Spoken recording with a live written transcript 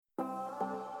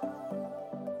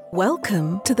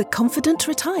Welcome to the Confident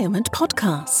Retirement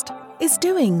Podcast. Is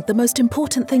doing the most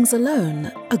important things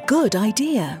alone a good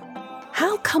idea?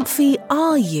 How comfy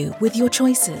are you with your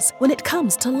choices when it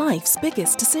comes to life's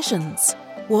biggest decisions?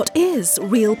 What is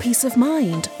real peace of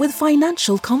mind with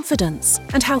financial confidence,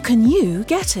 and how can you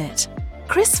get it?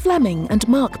 Chris Fleming and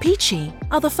Mark Peachy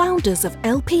are the founders of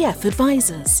LPF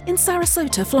Advisors in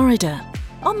Sarasota, Florida.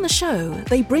 On the show,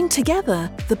 they bring together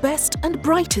the best and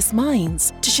brightest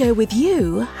minds to share with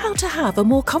you how to have a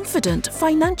more confident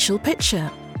financial picture.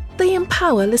 They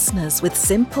empower listeners with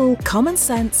simple, common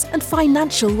sense and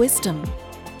financial wisdom.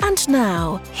 And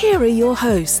now, here are your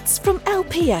hosts from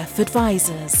LPF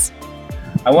Advisors.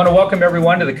 I want to welcome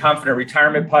everyone to the Confident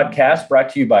Retirement Podcast brought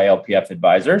to you by LPF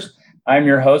Advisors. I'm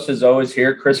your host, as always,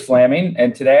 here, Chris Fleming,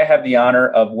 and today I have the honor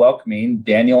of welcoming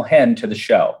Daniel Henn to the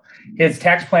show. His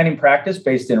tax planning practice,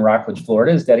 based in Rockledge,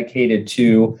 Florida, is dedicated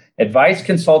to advice,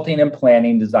 consulting, and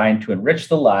planning designed to enrich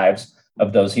the lives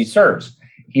of those he serves.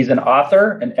 He's an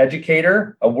author, an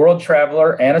educator, a world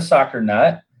traveler, and a soccer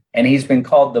nut, and he's been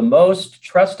called the most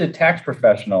trusted tax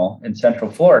professional in Central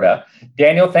Florida.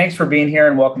 Daniel, thanks for being here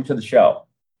and welcome to the show.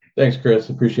 Thanks, Chris.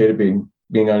 Appreciate it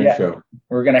being on your show.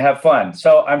 We're going to have fun.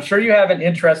 So I'm sure you have an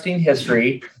interesting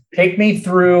history. Take me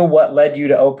through what led you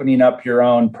to opening up your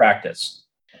own practice.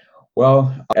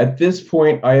 Well, at this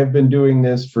point, I have been doing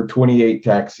this for 28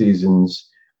 tax seasons.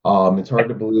 It's hard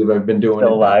to believe I've been doing Still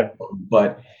it alive.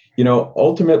 But,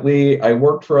 ultimately, I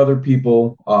worked for other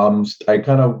people. I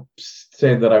kind of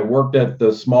say that I worked at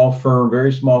the small firm,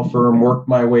 very small firm, worked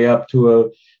my way up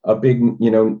to a big,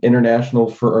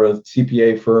 international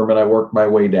CPA firm, and I worked my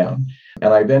way down.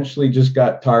 And I eventually just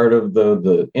got tired of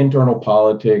the internal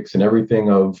politics and everything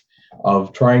of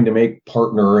trying to make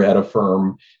partner at a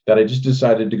firm, that I just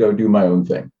decided to go do my own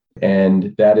thing.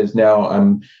 And that is now,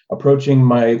 I'm approaching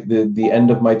the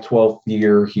end of my 12th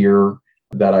year here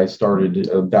that I started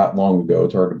that long ago.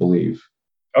 It's hard to believe.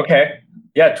 Okay.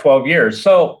 Yeah, 12 years.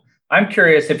 So I'm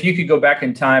curious if you could go back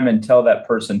in time and tell that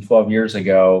person 12 years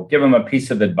ago, give them a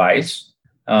piece of advice.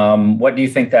 What do you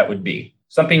think that would be?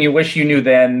 Something you wish you knew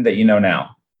then that you know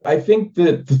now? I think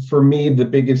that for me, the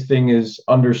biggest thing is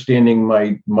understanding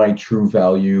my true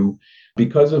value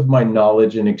because of my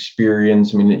knowledge and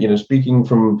experience. I mean, speaking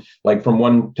from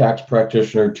one tax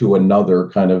practitioner to another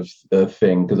kind of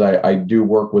thing, because I do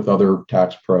work with other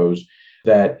tax pros,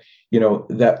 that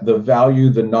the value,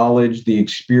 the knowledge, the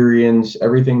experience,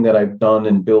 everything that I've done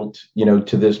and built,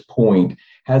 to this point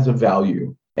has a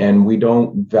value. And we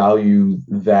don't value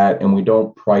that, and we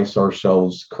don't price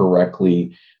ourselves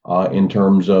correctly in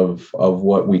terms of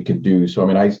what we could do. So,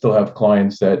 I still have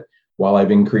clients that, while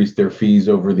I've increased their fees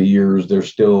over the years, they're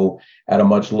still at a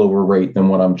much lower rate than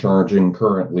what I'm charging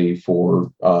currently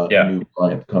for a new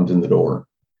client that comes in the door.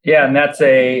 Yeah, and that's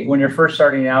when you're first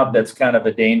starting out, that's kind of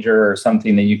a danger or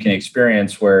something that you can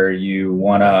experience where you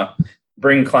want to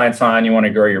bring clients on, you want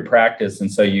to grow your practice,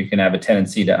 and so you can have a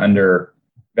tendency to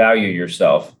undervalue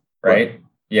yourself, right?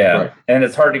 Yeah. Right. And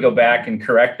it's hard to go back and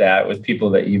correct that with people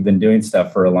that you've been doing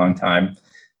stuff for a long time.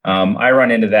 I run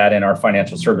into that in our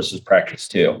financial services practice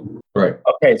too. Right.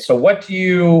 Okay. So what do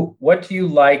you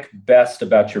like best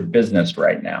about your business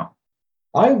right now?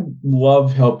 I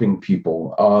love helping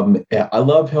people. I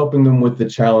love helping them with the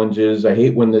challenges. I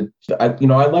hate when I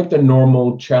like the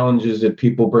normal challenges that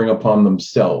people bring upon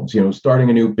themselves, starting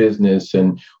a new business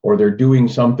or they're doing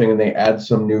something and they add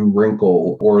some new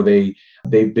wrinkle, or they've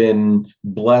been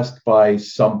blessed by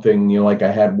something, like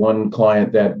I had one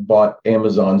client that bought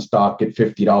Amazon stock at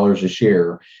 $50 a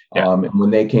share. Yeah. And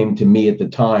when they came to me at the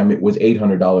time, it was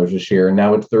 $800 a share, and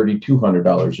now it's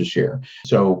 $3,200 a share.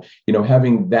 So,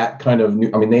 having that kind of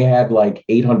they had like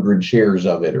 800 shares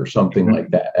of it or something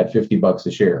like that at $50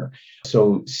 a share.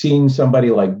 So seeing somebody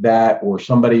like that, or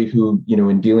somebody who,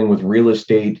 in dealing with real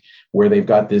estate, where they've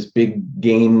got this big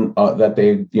gain that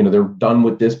they're done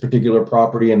with this particular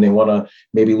property and they want to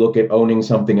maybe look at owning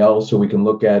something else, so we can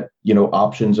look at,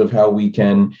 options of how we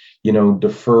can,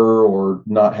 defer or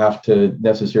not have to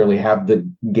necessarily have the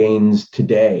gains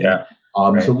today. Yeah.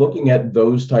 Right. So looking at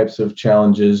those types of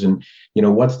challenges and,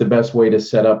 what's the best way to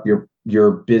set up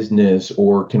your business,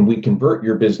 or can we convert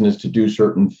your business to do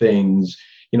certain things,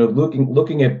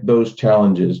 looking at those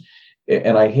challenges.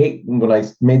 And I hate, when I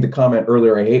made the comment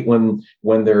earlier, I hate when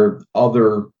there are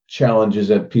other challenges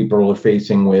that people are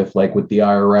facing with, like with the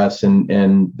IRS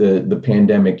and the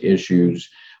pandemic issues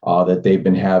that they've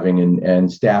been having,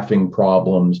 and staffing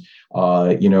problems,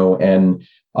 I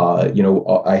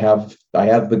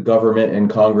have the government and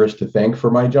Congress to thank for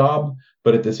my job.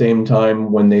 But at the same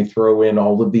time, when they throw in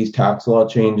all of these tax law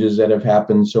changes that have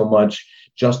happened so much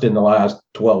just in the last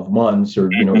 12 months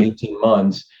or 18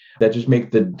 months, that just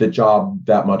make the job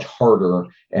that much harder,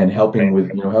 and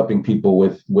helping people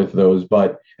with those.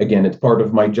 But again, it's part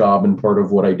of my job and part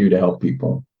of what I do to help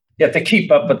people. You have to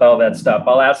keep up with all that stuff.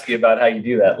 I'll ask you about how you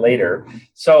do that later.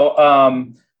 So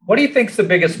what do you think is the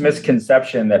biggest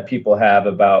misconception that people have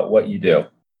about what you do?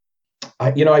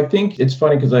 I think it's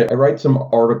funny because I write some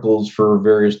articles for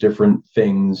various different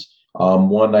things.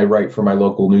 One I write for my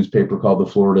local newspaper called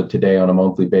the Florida Today on a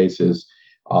monthly basis.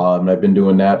 And I've been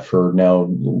doing that for now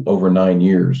over 9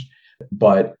 years.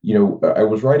 But, I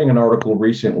was writing an article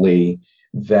recently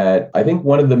that I think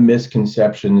one of the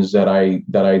misconceptions that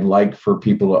I like for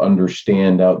people to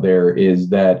understand out there is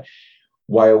that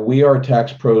while we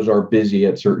tax pros are busy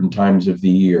at certain times of the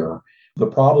year, the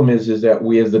problem is that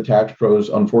we as the tax pros,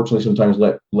 unfortunately, sometimes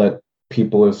let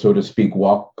people, so to speak,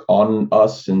 walk on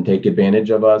us and take advantage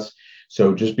of us.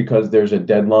 So just because there's a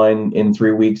deadline in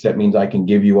 3 weeks, that means I can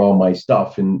give you all my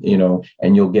stuff and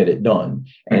you'll get it done.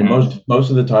 And most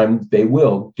of the time they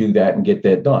will do that and get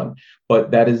that done.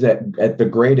 But that is at the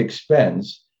great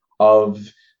expense of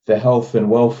the health and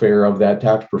welfare of that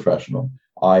tax professional.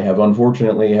 I have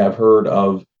unfortunately heard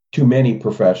of too many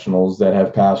professionals that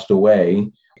have passed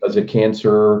away because of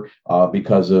cancer,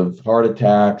 because of heart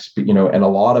attacks, and a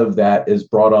lot of that is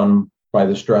brought on by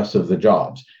the stress of the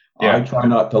jobs. Yeah. I try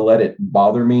not to let it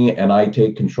bother me, and I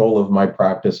take control of my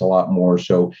practice a lot more.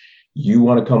 So you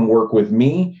want to come work with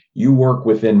me, you work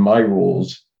within my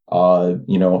rules,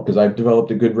 because I've developed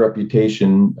a good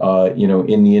reputation,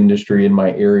 in the industry in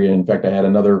my area. In fact, I had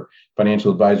another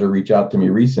financial advisor reach out to me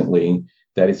recently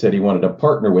that he said he wanted to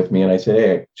partner with me. And I said,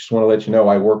 hey, I just want to let you know,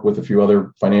 I work with a few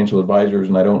other financial advisors,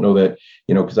 and I don't know that,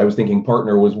 because I was thinking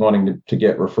partner was wanting to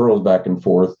get referrals back and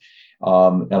forth.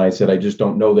 And I said, I just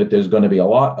don't know that there's going to be a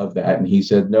lot of that. And he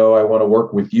said, no, I want to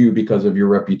work with you because of your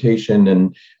reputation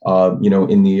and,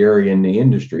 in the area, in the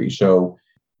industry. So,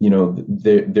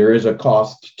 there is a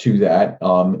cost to that.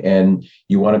 And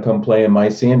you want to come play in my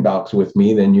sandbox with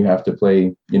me, then you have to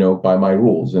play, by my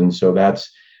rules. And so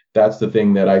that's the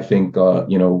thing that I think,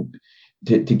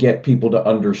 to get people to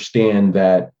understand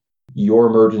that your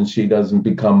emergency doesn't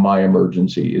become my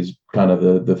emergency is kind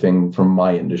of the thing from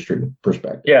my industry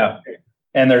perspective. Yeah.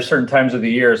 And there's certain times of the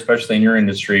year, especially in your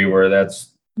industry, where that's,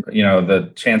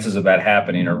 the chances of that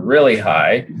happening are really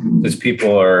high because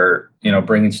people are,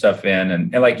 bringing stuff in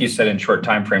and like you said, in short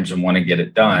timeframes and want to get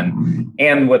it done.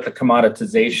 And with the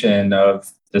commoditization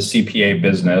of the CPA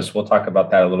business, we'll talk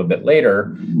about that a little bit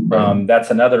later. Right.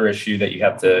 That's another issue that you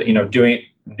have to,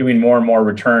 doing more and more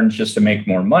returns just to make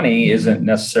more money isn't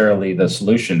necessarily the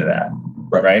solution to that.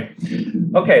 Right.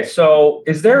 Okay. So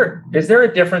is there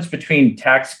a difference between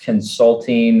tax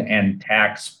consulting and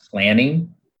tax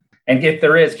planning? And if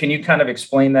there is, can you kind of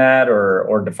explain that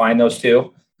or define those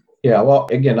two? Yeah, well,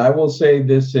 again, I will say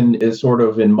this is sort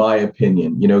of in my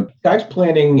opinion, tax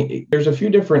planning, there's a few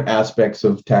different aspects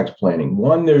of tax planning.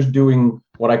 One, there's doing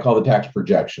what I call the tax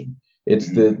projection.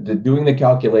 It's the doing the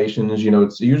calculations.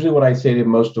 It's usually what I say to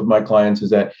most of my clients is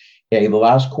that, hey, the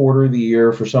last quarter of the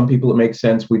year, for some people, it makes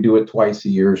sense. We do it twice a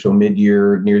year. So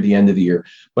mid-year, near the end of the year.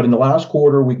 But in the last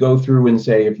quarter, we go through and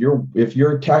say, if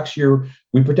your tax year,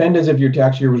 we pretend as if your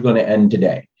tax year was going to end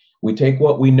today. We take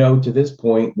what we know to this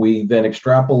point, we then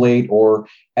extrapolate or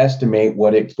estimate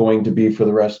what it's going to be for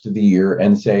the rest of the year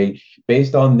and say,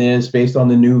 based on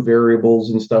the new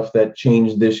variables and stuff that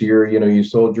changed this year, you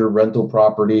sold your rental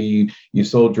property, you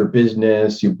sold your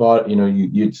business, you bought,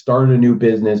 you started a new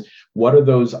business. What are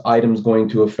those items going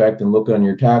to affect and look on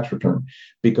your tax return?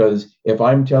 Because if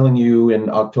I'm telling you in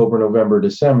October, November,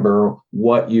 December,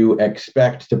 what you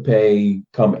expect to pay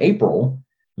come April,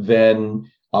 then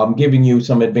I'm giving you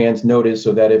some advance notice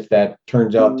so that if that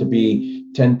turns out to be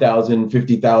 10,000,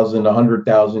 50,000,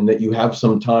 100,000, that you have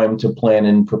some time to plan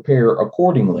and prepare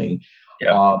accordingly.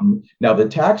 Yeah. Now, the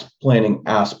tax planning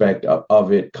aspect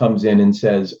of it comes in and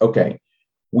says, okay,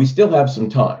 we still have some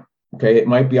time. Okay, it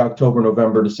might be October,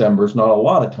 November, December. It's not a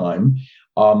lot of time,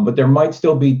 but there might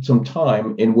still be some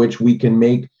time in which we can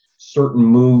make certain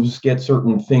moves, get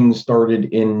certain things started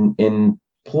in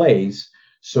place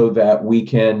so that we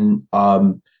can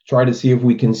try to see if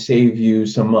we can save you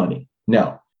some money.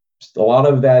 Now, a lot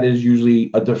of that is usually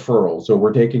a deferral. So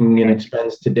we're taking an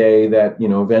expense today that,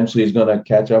 eventually is going to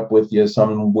catch up with you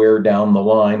somewhere down the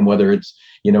line, whether it's,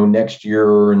 next year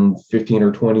or in 15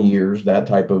 or 20 years, that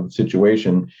type of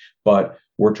situation. But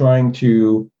we're trying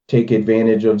to take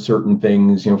advantage of certain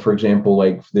things, for example,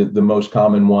 like the most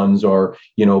common ones are,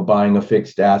 buying a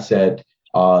fixed asset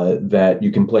that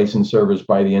you can place in service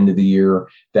by the end of the year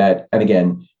and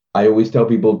again, I always tell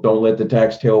people, don't let the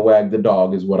tax tail wag the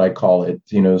dog is what I call it.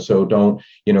 So don't,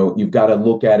 you've got to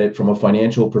look at it from a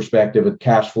financial perspective, a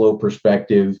cash flow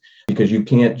perspective, because you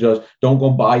can't don't go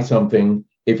buy something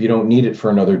if you don't need it for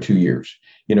another 2 years.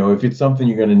 If it's something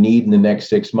you're going to need in the next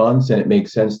 6 months and it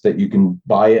makes sense that you can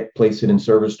buy it, place it in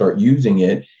service, start using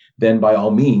it, then by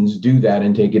all means do that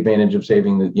and take advantage of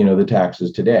saving the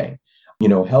taxes today.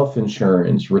 Health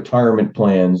insurance, retirement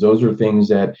plans, those are things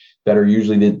that are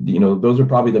usually those are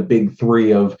probably the big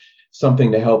three of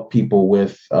something to help people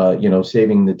with,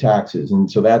 saving the taxes. And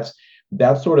so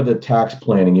that's sort of the tax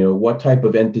planning. What type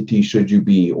of entity should you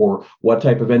be, or what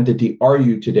type of entity are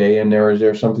you today? And is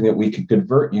there something that we could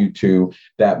convert you to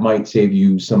that might save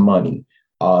you some money?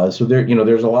 So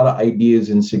there's a lot of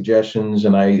ideas and suggestions,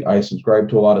 and I subscribe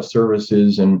to a lot of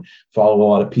services and follow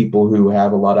a lot of people who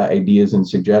have a lot of ideas and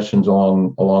suggestions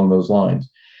along those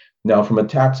lines. Now, from a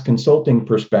tax consulting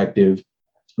perspective,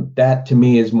 that to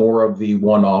me is more of the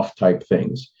one-off type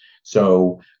things.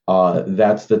 So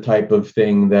that's the type of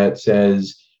thing that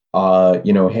says,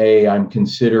 hey, I'm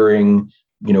considering,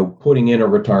 putting in a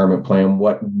retirement plan.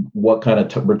 What kind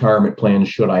of retirement plan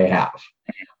should I have?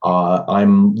 I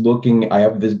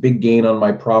have this big gain on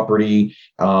my property.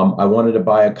 I wanted to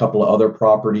buy a couple of other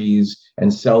properties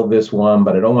and sell this one,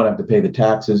 but I don't want to have to pay the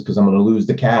taxes because I'm going to lose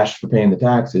the cash for paying the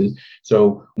taxes.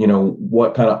 So,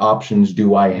 what kind of options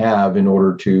do I have in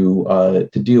order to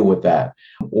deal with that?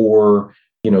 Or,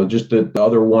 just the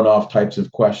other one-off types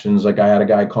of questions. Like I had a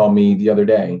guy call me the other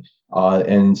day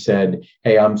and said,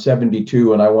 hey, I'm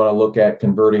 72 and I want to look at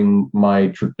converting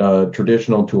my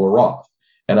traditional to a Roth.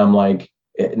 And I'm like,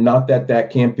 not that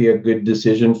can't be a good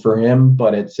decision for him,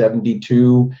 but at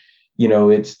 72,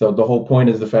 it's the whole point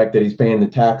is the fact that he's paying the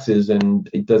taxes, and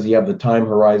does he have the time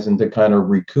horizon to kind of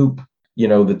recoup,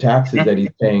 the taxes that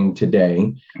he's paying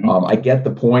today? I get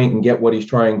the point and get what he's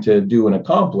trying to do and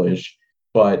accomplish,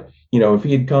 but if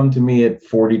he had come to me at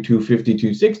 42,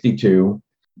 52, 62,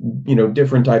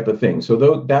 different type of thing.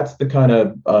 So that's the kind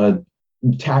of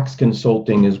tax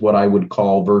consulting is what I would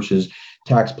call, versus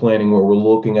tax planning, where we're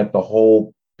looking at the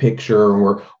whole picture,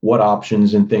 or what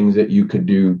options and things that you could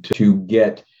do to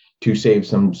get to save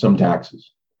some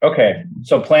taxes. Okay.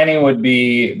 So planning would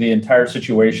be the entire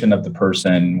situation of the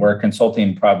person, where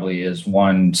consulting probably is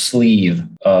one sleeve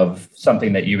of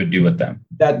something that you would do with them.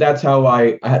 That's how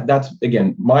that's,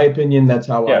 again, my opinion. That's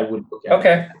how I would look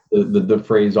at the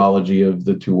phraseology of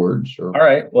the two words. All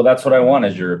right. Well, that's what I want,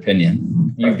 is your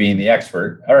opinion, you being the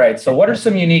expert. All right. So what are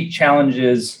some unique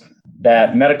challenges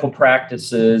that medical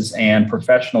practices and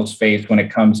professionals face when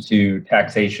it comes to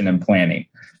taxation and planning?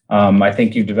 I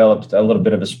think you've developed a little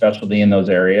bit of a specialty in those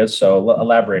areas. So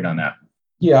elaborate on that.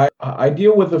 Yeah, I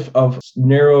deal with a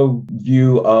narrow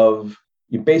view of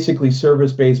basically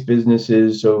service-based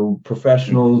businesses. So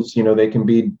professionals, they can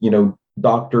be,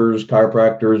 doctors,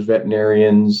 chiropractors,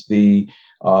 veterinarians, the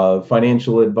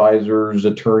financial advisors,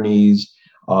 attorneys,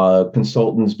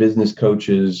 consultants, business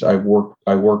coaches I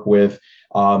work with,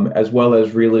 as well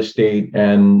as real estate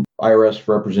and IRS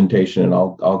representation. And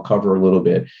I'll cover a little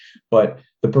bit. But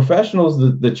the professionals,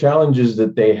 the challenges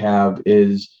that they have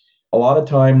is a lot of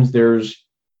times there's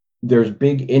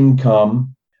big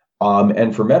income.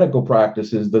 And for medical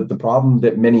practices, the problem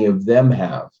that many of them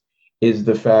have is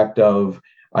the fact of,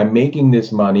 I'm making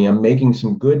this money, I'm making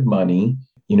some good money.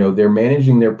 They're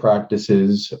managing their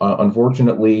practices.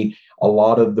 Unfortunately, a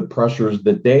lot of the pressures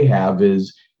that they have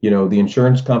is, the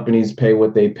insurance companies pay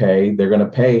what they pay. They're going to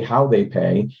pay how they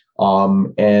pay,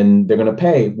 and they're going to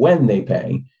pay when they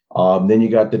pay. Then you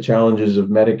got the challenges of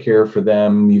Medicare for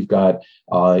them. You've got,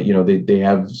 they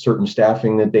have certain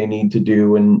staffing that they need to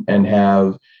do and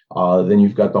have. Then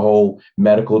you've got the whole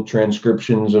medical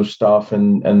transcriptions of stuff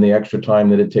and the extra time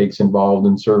that it takes involved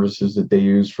in services that they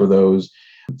use for those.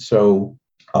 So,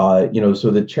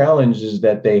 so the challenges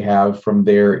that they have from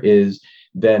there is,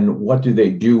 then what do they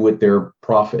do with their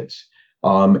profits?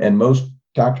 And most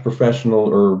tax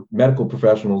professional or medical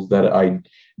professionals that I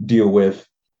deal with,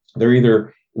 they're either,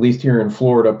 at least here in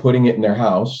Florida, putting it in their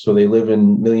house. So they live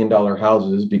in $1 million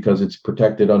houses because it's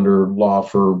protected under law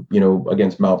for,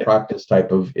 against malpractice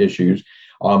type of issues,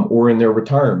 or in their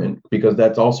retirement because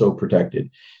that's also protected.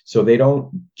 So they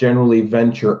don't generally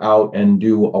venture out and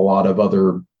do a lot of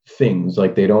other things.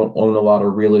 Like they don't own a lot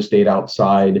of real estate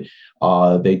outside.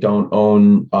 They don't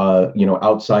own,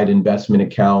 outside investment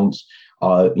accounts.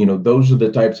 Those are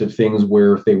the types of things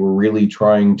where if they were really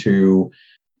trying to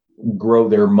grow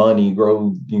their money,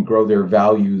 grow their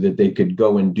value, that they could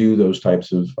go and do those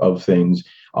types of things.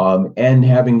 And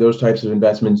having those types of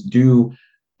investments do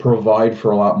provide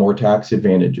for a lot more tax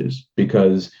advantages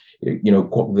because,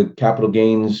 the capital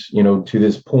gains, to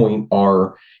this point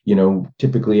are,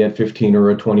 typically at 15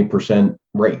 or a 20%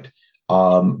 rate,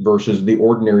 versus the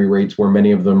ordinary rates where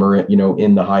many of them are,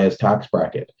 in the highest tax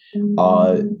bracket.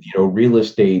 Real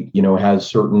estate, has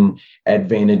certain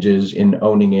advantages in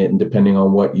owning it and depending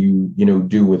on what you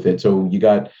do with it. So you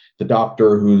got the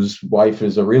doctor whose wife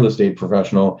is a real estate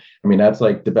professional. I mean, that's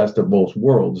like the best of both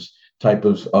worlds type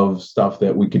of stuff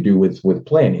that we could do with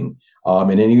planning. And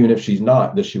then even if she's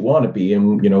not, does she want to be,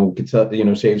 and, could,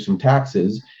 save some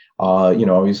taxes.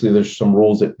 Obviously there's some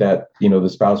rules that the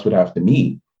spouse would have to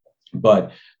meet,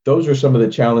 but those are some of the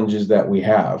challenges that we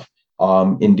have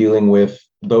in dealing with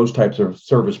those types of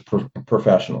service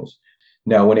professionals.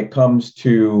 Now, when it comes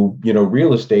to,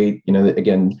 real estate,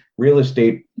 again, real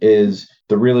estate is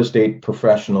the real estate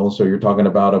professional. So you're talking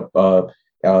about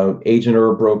a agent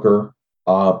or a broker,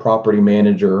 property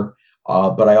manager,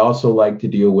 but I also like to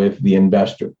deal with the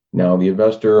investor. Now, the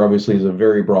investor obviously is a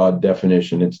very broad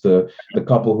definition. It's the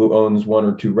couple who owns one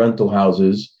or two rental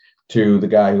houses to the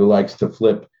guy who likes to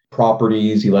flip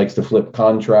properties. He likes to flip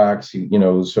contracts,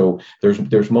 so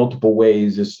there's multiple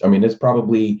ways. It's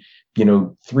probably,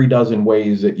 36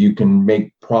 ways that you can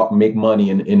make money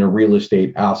in a real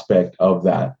estate aspect of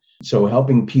that. So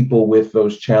helping people with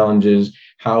those challenges,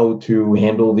 how to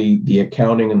handle the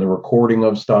accounting and the recording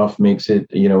of stuff makes it,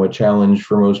 a challenge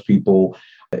for most people,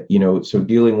 so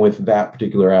dealing with that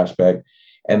particular aspect.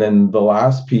 And then the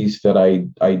last piece that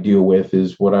I deal with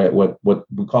is what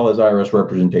we call as IRS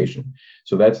representation.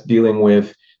 So that's dealing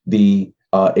with the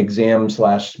exam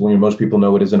 / when most people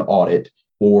know it as an audit,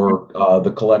 or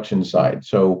the collection side.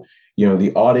 So,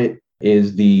 the audit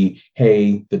is the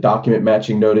document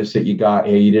matching notice that you got.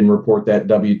 Hey, you didn't report that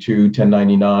W-2,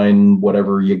 1099,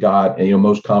 whatever you got. And,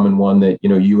 most common one that,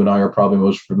 you and I are probably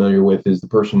most familiar with is the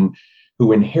person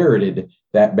who inherited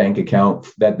that bank account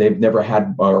that they've never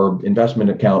had, or investment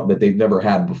account that they've never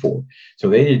had before. So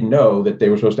they didn't know that they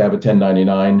were supposed to have a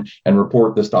 1099 and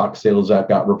report the stock sales that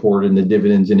got reported and the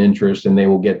dividends and interest, and they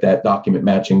will get that document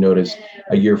matching notice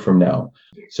a year from now.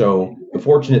 So the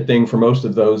fortunate thing for most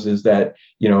of those is that,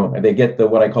 they get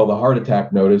what I call the heart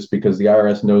attack notice, because the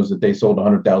IRS knows that they sold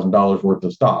 $100,000 worth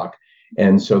of stock.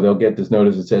 And so they'll get this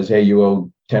notice that says, hey, you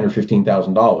owe $10,000 or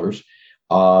 $15,000.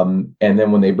 And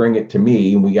then when they bring it to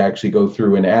me and we actually go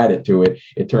through and add it to it,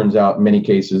 it turns out in many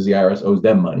cases the IRS owes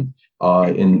them money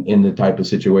in the type of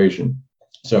situation.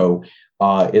 So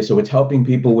it's helping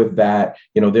people with that.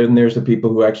 Then there's the people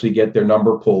who actually get their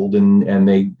number pulled and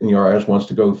they, IRS wants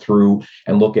to go through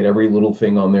and look at every little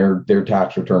thing on their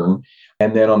tax return.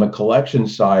 And then on the collection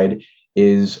side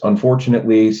is,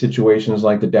 unfortunately, situations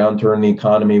like the downturn in the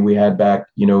economy we had back,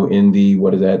 in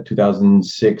the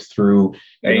 2006 through,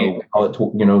 the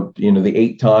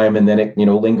 8 time, and then it,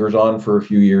 lingers on for a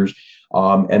few years.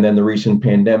 And then the recent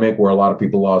pandemic where a lot of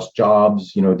people lost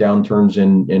jobs, downturns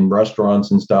in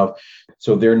restaurants and stuff.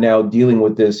 So they're now dealing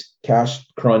with this cash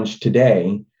crunch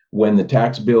today when the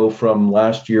tax bill from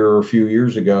last year or a few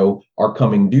years ago are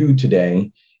coming due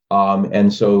today.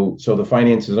 And so the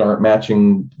finances aren't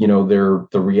matching, the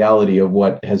reality of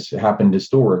what has happened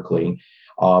historically.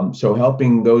 So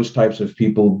helping those types of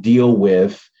people deal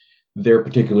with their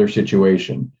particular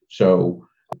situation. So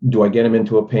do I get them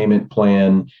into a payment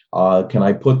plan? Can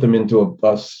I put them into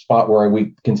a spot where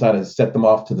we can kind of set them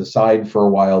off to the side for a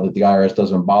while that the IRS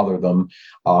doesn't bother them?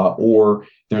 Or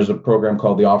there's a program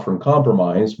called the Offer and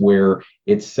Compromise where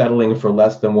it's settling for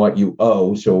less than what you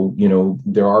owe. So,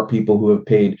 there are people who have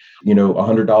paid,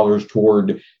 $100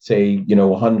 toward, say,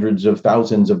 hundreds of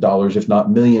thousands of dollars, if not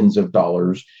millions of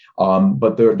dollars.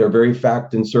 But they're very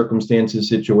fact and circumstances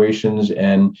situations.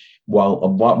 And while a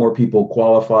lot more people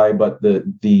qualify, but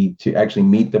the to actually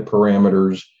meet the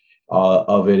parameters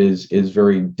of it is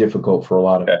very difficult for a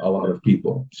lot of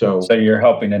people. So you're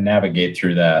helping to navigate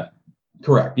through that.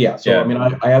 Correct. Yeah. So,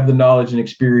 I have the knowledge and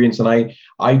experience, and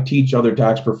I teach other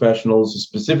tax professionals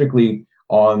specifically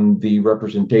on the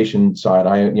representation side.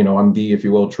 I'm the, if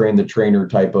you will, train the trainer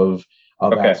type of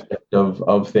aspect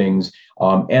of things.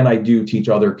 And I do teach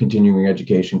other continuing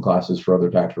education classes for other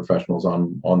tax professionals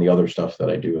on the other stuff that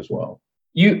I do as well.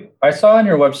 I saw on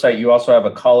your website, you also have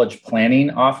a college planning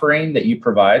offering that you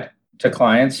provide to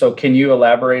clients. So can you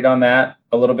elaborate on that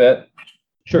a little bit?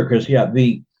 Sure, Chris. Yeah.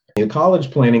 The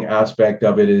college planning aspect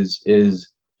of it is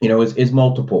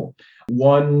multiple.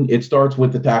 One, it starts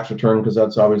with the tax return, because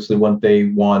that's obviously what they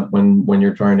want when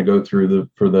you're trying to go through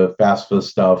for the FAFSA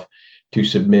stuff to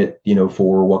submit,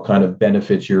 for what kind of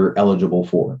benefits you're eligible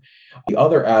for. The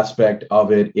other aspect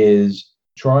of it is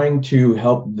trying to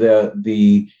help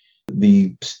the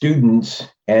students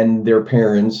and their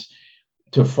parents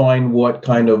to find what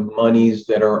kind of monies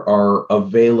that are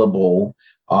available,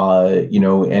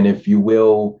 and if you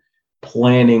will,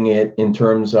 planning it in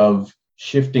terms of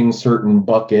shifting certain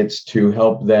buckets to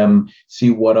help them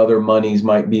see what other monies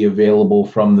might be available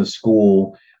from the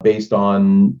school based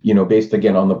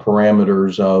again on the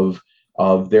parameters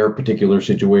of their particular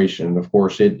situation. Of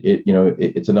course,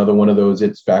 it's another one of those,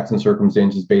 it's facts and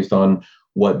circumstances based on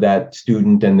what that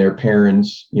student and their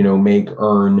parents, make,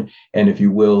 earn. And if you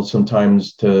will,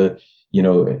 sometimes there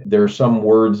are some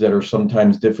words that are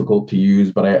sometimes difficult to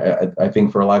use, but I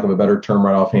think, for lack of a better term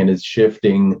right offhand, is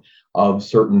shifting of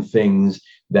certain things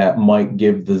that might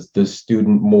give the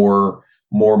student more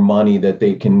money that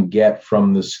they can get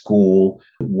from the school,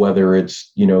 whether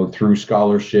it's, through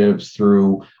scholarships,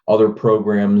 through other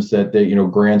programs that they,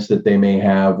 grants that they may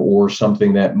have, or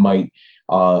something that might,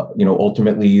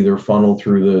 ultimately either funnel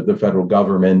through the federal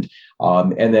government.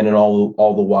 And then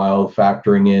all the while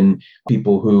factoring in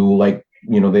people who, like,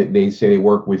 they say they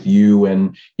work with you,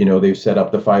 and, they've set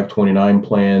up the 529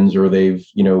 plans, or they've,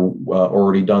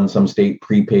 already done some state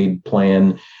prepaid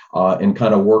plan, and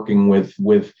kind of working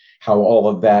with how all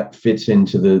of that fits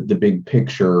into the big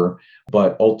picture,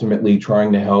 but ultimately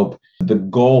trying to help. The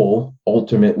goal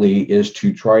ultimately is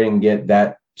to try and get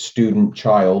that student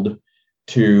child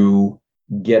to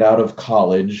get out of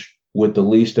college with the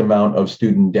least amount of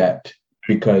student debt,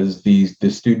 because the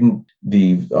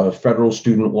federal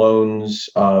student loans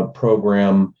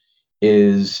program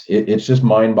it's just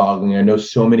mind-boggling. I know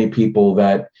so many people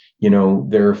that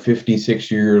they're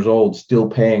 56 years old still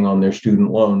paying on their student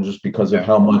loans just because of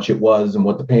how much it was and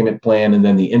what the payment plan and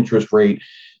then the interest rate.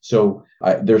 So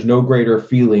there's no greater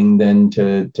feeling than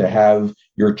to have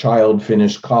your child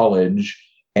finish college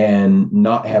and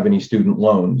not have any student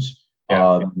loans.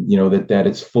 That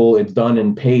it's done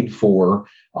and paid for,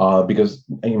 because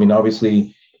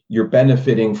obviously you're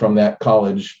benefiting from that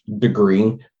college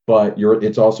degree, but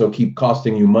it's also keep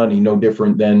costing you money, no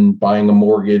different than buying a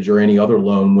mortgage or any other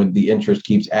loan when the interest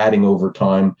keeps adding over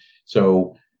time.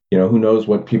 So, who knows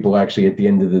what people actually at the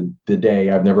end of the day,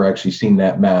 I've never actually seen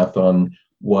that math on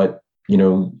what,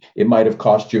 it might have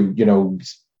cost you,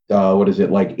 what is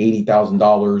it, like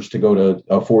 $80,000 to go to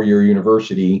a 4-year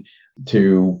university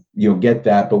to get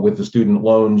that, but with the student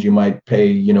loans you might pay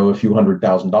a few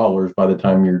 $100,000 by the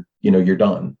time you're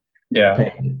done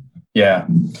paying. Yeah.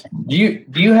 Do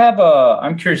you have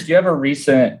I'm curious, do you have a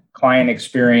recent client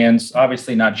experience,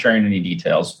 obviously not sharing any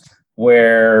details,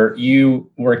 where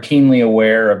you were keenly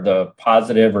aware of the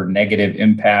positive or negative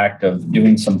impact of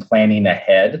doing some planning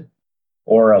ahead,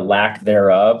 or a lack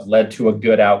thereof led to a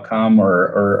good outcome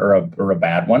or a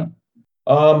bad one?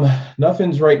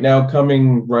 Nothing's right now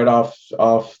coming right off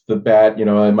the bat.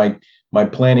 My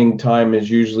planning time is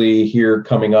usually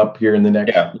coming up here in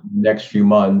the next few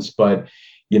months, but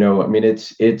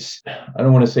it's I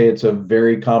don't want to say it's a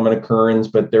very common occurrence,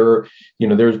 but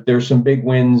there's some big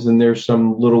wins and there's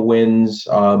some little wins.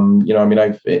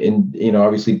 Obviously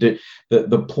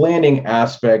the planning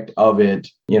aspect of it,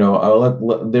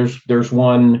 there's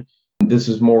one. This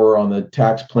is more on the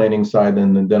tax planning side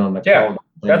than on the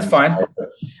that's fine.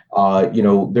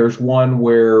 There's one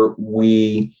where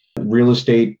real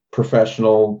estate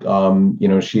professional,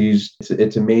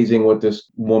 it's amazing what this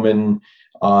woman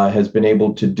has been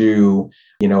able to do,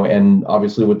 and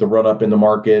obviously with the run up in the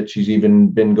market, she's even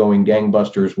been going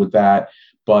gangbusters with that.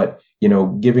 But,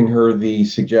 giving her the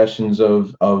suggestions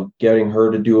of getting her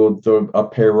to do a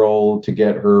payroll, to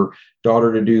get her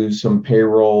daughter to do some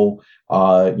payroll.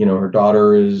 Her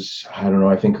daughter is, I don't know,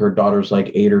 I think her daughter's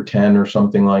like 8 or 10 or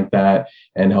something like that,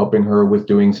 and helping her with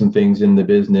doing some things in the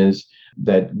business,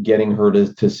 that getting her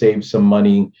to save some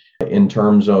money in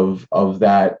terms of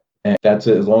that. And that's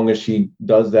as long as she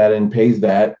does that and pays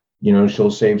that,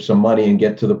 she'll save some money and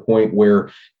get to the point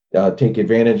where take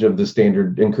advantage of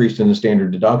the increase in the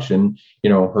standard deduction.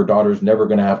 Her daughter's never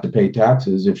going to have to pay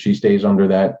taxes if she stays under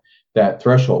that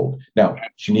threshold. Now,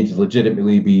 she needs to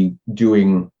legitimately be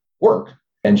doing work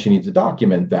and she needs to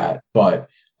document that, but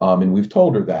and we've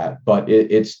told her that, but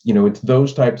it's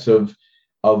those types of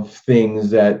things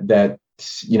that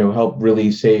help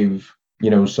really save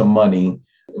some money.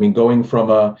 Going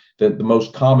from the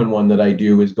most common one that I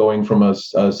do is going from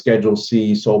a Schedule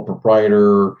C sole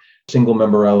proprietor, single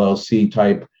member LLC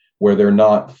type, where they're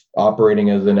not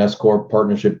operating as an S corp,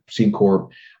 partnership, C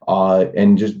corp,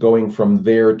 and just going from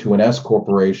there to an S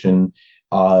corporation.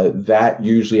 That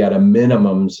usually at a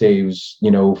minimum saves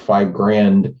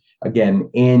 $5,000 again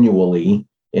annually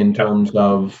in terms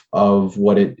of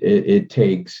what it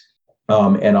takes.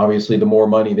 And obviously, the more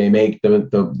money they make,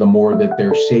 the more that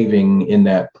they're saving in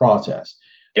that process.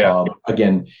 Yeah.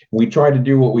 Again, we try to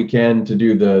do what we can to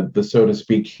do the so to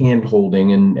speak hand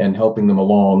holding and helping them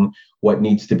along what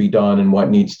needs to be done and what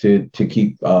needs to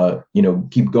keep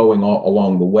keep going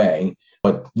along the way.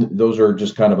 But those are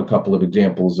just kind of a couple of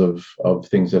examples of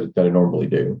things that I normally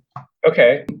do.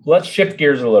 Okay, let's shift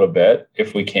gears a little bit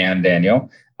if we can, Daniel.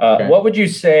 Okay. What would you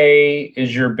say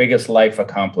is your biggest life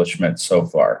accomplishment so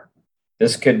far?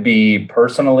 This could be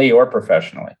personally or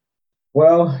professionally.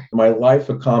 Well, my life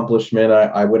accomplishment,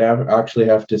 I would actually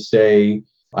have to say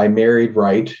I married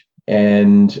right.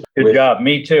 And Good job.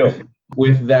 Me too.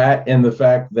 With that and the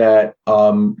fact that,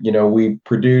 we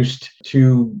produced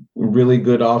two really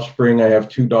good offspring. I have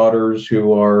two daughters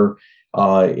who are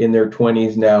in their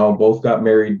 20s now, both got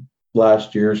married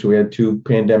last year. So we had two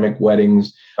pandemic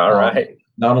weddings. All right.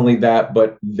 Not only that,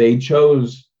 but they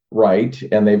chose right.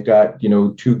 And they've got,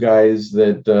 two guys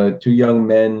two young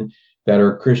men that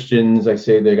are Christians. I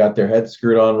say they got their heads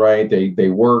screwed on right. They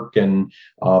work and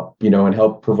and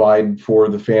help provide for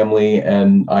the family.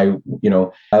 And I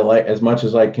like, as much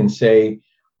as I can say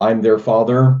I'm their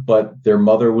father, but their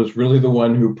mother was really the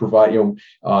one who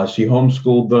she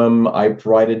homeschooled them. I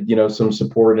provided some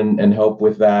support and help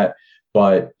with that.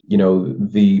 But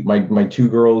my two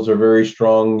girls are very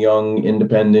strong, young,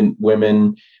 independent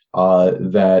women.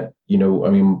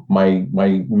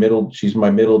 She's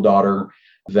my middle daughter.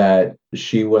 That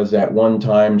she was at one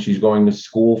time, she's going to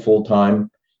school full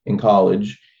time in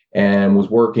college and was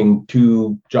working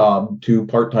two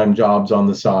part-time jobs on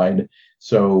the side.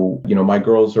 So, my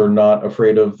girls are not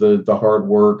afraid of the hard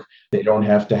work. They don't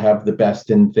have to have the best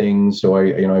in things. So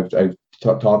I've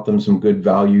taught them some good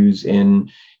values in,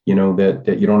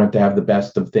 that you don't have to have the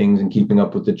best of things and keeping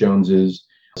up with the Joneses.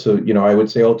 So, I would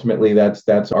say ultimately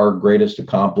that's our greatest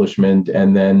accomplishment.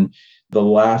 And then the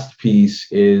last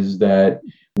piece is that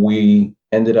we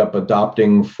ended up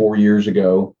adopting 4 years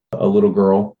ago a little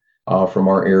girl from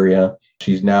our area.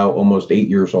 She's now almost 8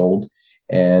 years old.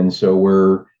 And so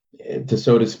we're,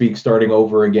 so to speak, starting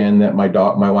over again, that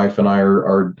my wife and I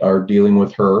are dealing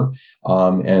with her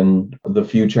and the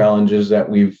few challenges that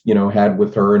we've, had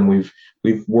with her. And we've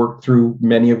worked through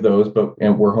many of those,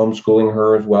 and we're homeschooling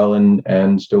her as well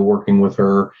and still working with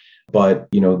her. But,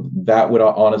 that would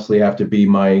honestly have to be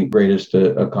my greatest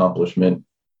accomplishment.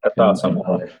 That's awesome.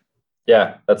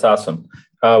 Yeah, that's awesome.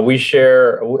 We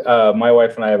share, my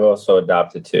wife and I have also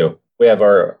adopted too. We have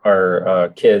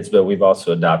our kids, but we've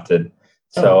also adopted.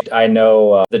 So I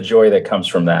know the joy that comes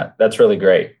from that. That's really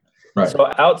great. Right.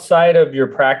 So outside of your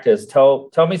practice, tell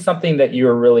me something that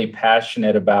you're really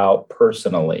passionate about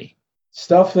personally.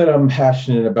 Stuff that I'm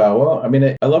passionate about. Well,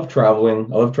 I love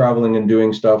traveling. I love traveling and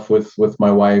doing stuff with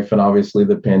my wife. And obviously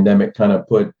the pandemic kind of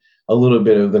put a little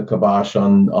bit of the kibosh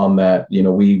on that.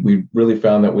 We really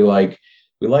found that we like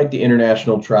the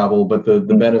international travel, but the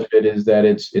benefit is that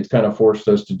it's kind of forced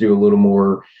us to do a little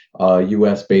more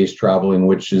US based traveling,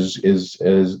 which is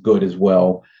good as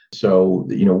well. So,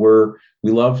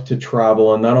 we love to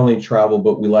travel, and not only travel,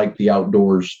 but we like the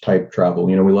outdoors type travel.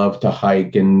 We love to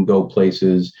hike and go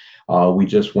places. We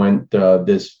just went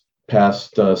this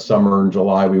past summer in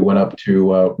July. We went up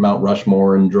to Mount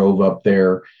Rushmore and drove up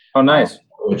there. Oh, nice.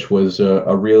 Which was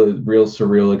a real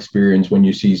surreal experience when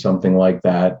you see something like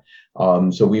that.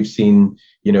 So we've seen,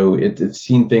 it's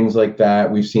seen things like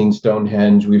that. We've seen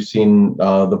Stonehenge. We've seen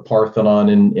the Parthenon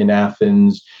in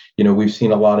Athens. We've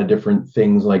seen a lot of different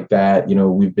things like that.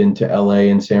 We've been to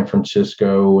LA and San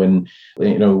Francisco, and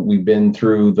we've been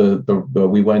through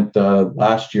we went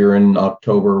last year in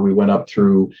October. We went up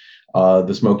through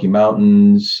the Smoky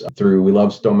Mountains. We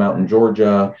love Stone Mountain,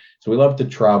 Georgia. So we love to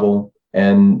travel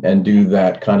and do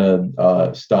that kind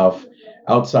of stuff.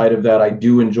 Outside of that, I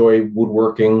do enjoy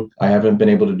woodworking. I haven't been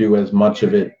able to do as much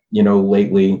of it,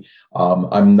 lately.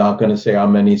 I'm not going to say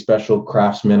I'm any special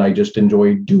craftsman. I just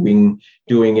enjoy doing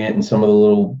it and some of the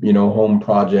little, home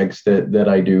projects that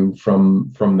I do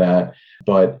from that.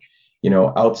 But,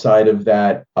 outside of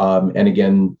that, and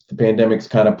again, the pandemic's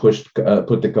kind of put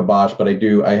the kibosh, but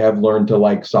I have learned to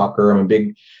like soccer. I'm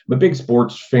a big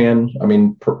sports fan.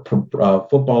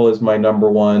 Football is my number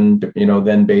one,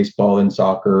 then baseball and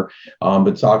soccer.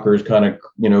 But soccer is kind of,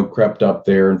 crept up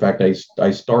there. In fact, I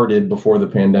started before the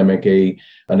pandemic,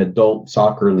 an adult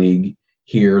soccer league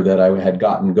here that I had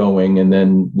gotten going, and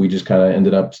then we just kind of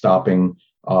ended up stopping.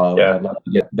 I'd love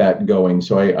to get that going.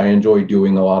 So I enjoy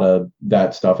doing a lot of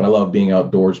that stuff, and I love being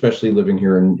outdoors, especially living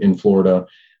here in Florida.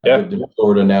 Yeah. I've lived in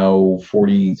Florida now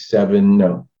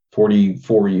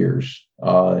 44 years,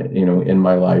 in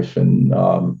my life. And,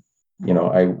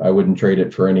 I wouldn't trade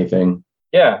it for anything.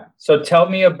 Yeah. So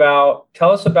tell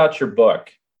us about your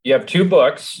book. You have two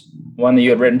books, one that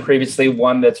you had written previously,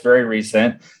 one that's very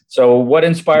recent. So what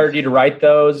inspired you to write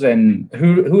those, and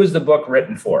who is the book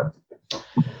written for?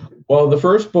 Well, the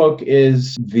first book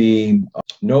is the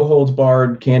no holds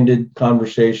barred, candid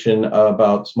conversation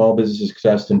about small business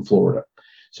success in Florida.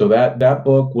 So that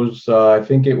book was, I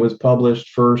think it was published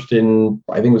first in,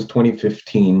 I think it was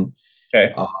 2015.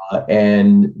 Okay.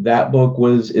 And that book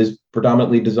is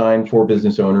predominantly designed for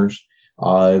business owners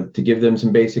to give them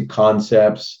some basic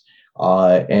concepts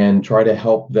and try to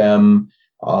help them,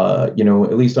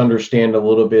 at least understand a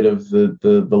little bit of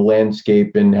the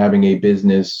landscape and having a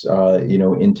business,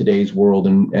 in today's world,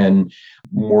 and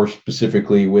more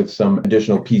specifically with some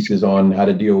additional pieces on how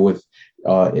to deal with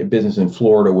business in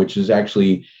Florida, which is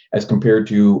actually, as compared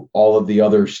to all of the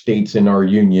other states in our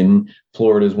union,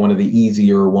 Florida is one of the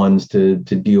easier ones to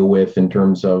deal with in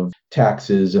terms of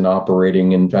taxes and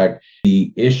operating. In fact,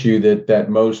 the issue that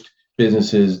most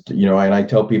businesses, and I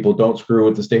tell people, don't screw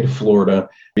with the state of Florida,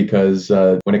 because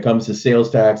when it comes to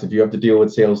sales tax, if you have to deal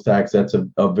with sales tax, that's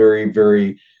a very,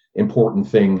 very important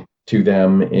thing to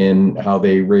them in how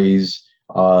they raise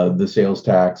the sales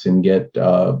tax and get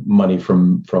money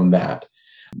from that.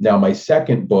 Now, my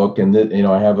second book, and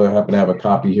I happen to have a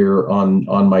copy here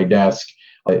on my desk.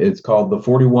 It's called The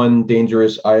 41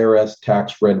 Dangerous IRS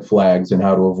Tax Red Flags and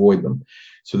How to Avoid Them.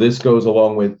 So this goes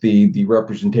along with the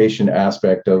representation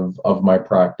aspect of my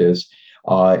practice.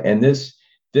 And this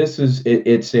is,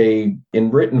 it's in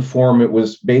written form. It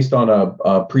was based on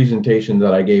a presentation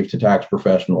that I gave to tax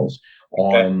professionals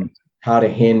on how to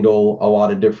handle a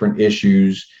lot of different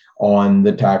issues on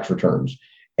the tax returns.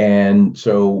 And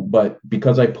so, but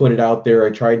because I put it out there,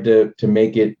 I tried to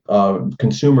make it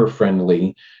consumer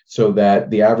friendly so that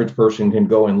the average person can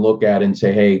go and look at it and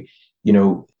say, hey,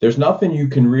 there's nothing you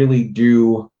can really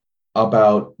do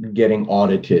about getting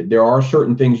audited. There are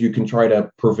certain things you can try to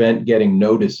prevent getting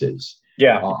notices.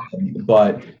 Yeah.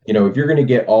 But, if you're going to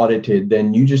get audited,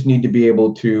 then you just need to be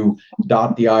able to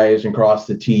dot the I's and cross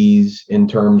the T's in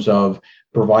terms of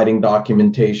providing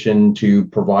documentation to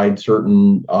provide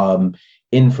certain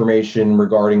information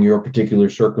regarding your particular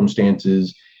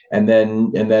circumstances. And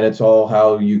then it's all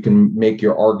how you can make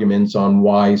your arguments on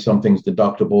why something's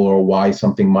deductible or why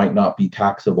something might not be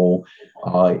taxable,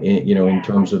 in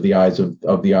terms of the eyes of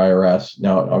the IRS.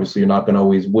 Now, obviously, you're not going to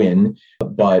always win,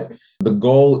 but the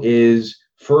goal is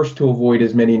first to avoid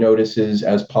as many notices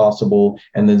as possible.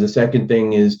 And then the second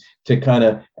thing is to kind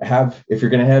of have, if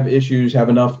you're going to have issues, have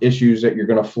enough issues that you're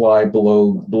going to fly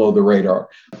below the radar.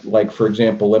 Like, for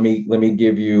example, let me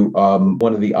give you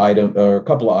one of the item, or a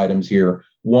couple of items here.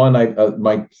 One,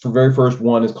 my very first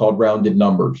one is called rounded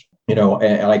numbers. And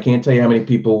I can't tell you how many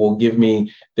people will give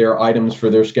me their items for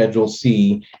their Schedule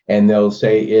C, and they'll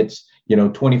say it's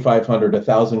 2,500,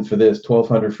 1,000 for this,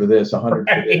 1,200 for this, 100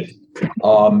 for this.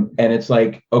 And it's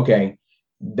like, okay,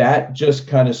 that just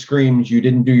kind of screams you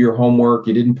didn't do your homework,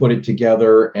 you didn't put it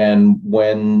together. And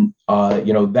when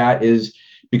that is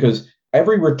because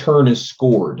every return is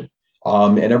scored.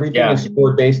 And everything is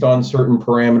scored based on certain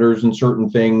parameters and certain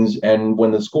things. And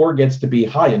when the score gets to be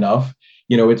high enough,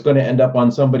 it's going to end up on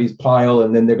somebody's pile,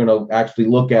 and then they're going to actually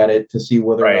look at it to see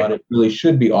whether or not it really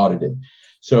should be audited.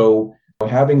 So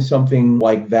having something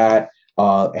like that,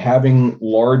 having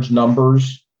large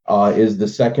numbers is the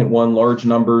second one. Large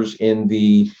numbers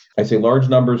large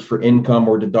numbers for income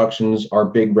or deductions are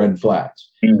big red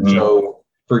flags. Mm-hmm. So,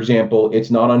 for example,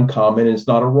 it's not uncommon, it's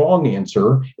not a wrong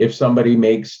answer if somebody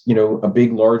makes, a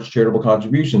big, large charitable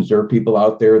contributions. There are people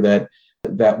out there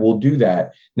that will do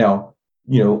that. Now,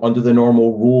 under the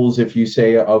normal rules, if you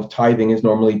say of tithing is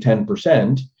normally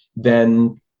 10%,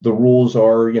 then the rules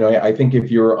are, I think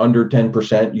if you're under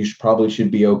 10%, you probably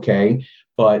should be okay.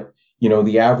 But,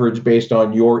 the average based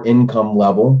on your income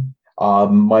level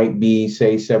might be,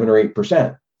 say, 7 or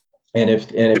 8%. And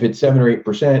if it's 7 or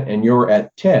 8% and you're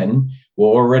at 10,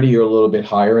 well, already you're a little bit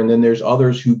higher. And then there's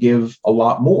others who give a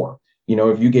lot more.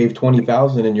 If you gave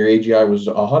 20,000 and your AGI was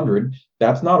 100,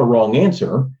 that's not a wrong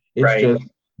answer. It's just,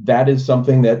 that is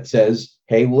something that says,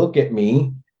 hey, look at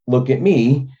me.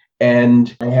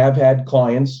 And I have had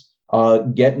clients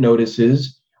get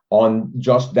notices on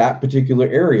just that particular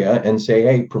area and say,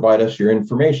 hey, provide us your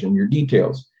information, your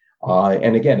details.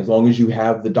 And again, as long as you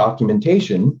have the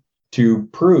documentation to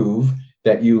prove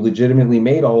that you legitimately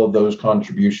made all of those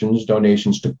contributions,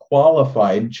 donations to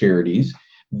qualified charities,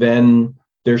 then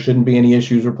there shouldn't be any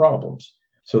issues or problems.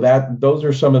 So those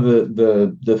are some of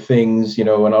the things, and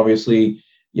obviously,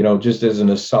 just as an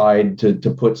aside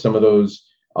to put some of those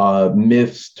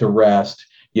myths to rest,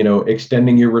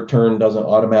 extending your return doesn't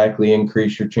automatically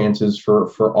increase your chances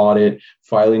for audit.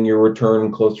 Filing your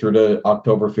return closer to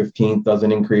October 15th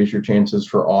doesn't increase your chances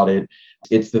for audit.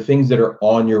 It's the things that are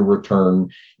on your return,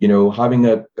 having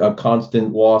a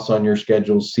constant loss on your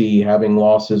Schedule C, having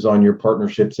losses on your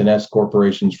partnerships and S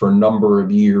corporations for a number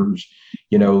of years.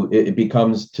 It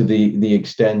becomes to the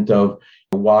extent of,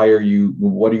 what are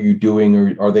you doing?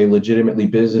 Or are they legitimately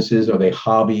businesses? Are they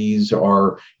hobbies?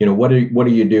 Or, what are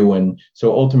you doing?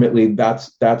 So ultimately,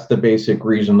 that's the basic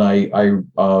reason I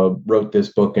wrote this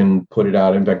book and put it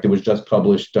out. In fact, it was just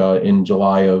published in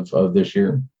July of this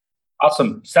year.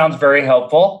 Awesome. Sounds very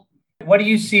helpful. What do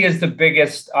you see as the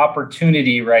biggest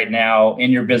opportunity right now in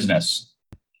your business?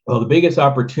 Well, the biggest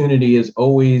opportunity is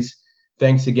always,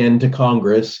 thanks again to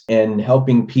Congress and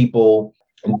helping people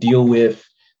deal with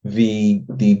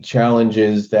the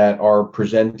challenges that are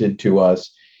presented to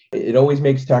us. It always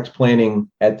makes tax planning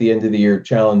at the end of the year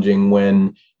challenging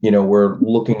when, we're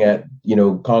looking at,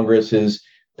 Congress has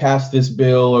passed this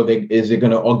bill, or is it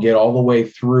going to get all the way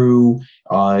through?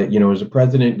 Is the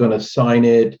president going to sign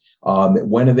it?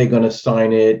 When are they going to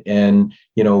sign it? And,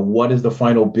 what is the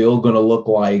final bill going to look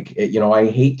like? I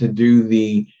hate to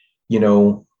do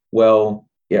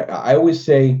I always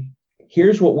say,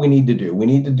 here's what we need to do. We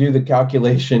need to do the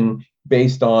calculation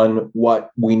based on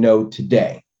what we know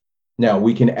today. Now,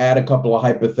 we can add a couple of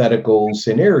hypothetical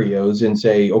scenarios and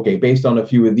say, okay, based on a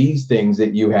few of these things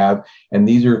that you have, and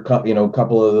these are, a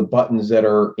couple of the buttons that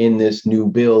are in this new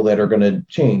bill that are going to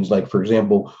change. Like, for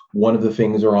example, one of the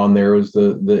things are on there is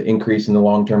the increase in the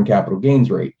long-term capital gains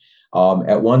rate.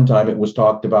 At one time, it was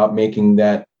talked about making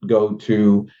that go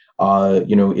to,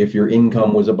 if your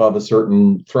income was above a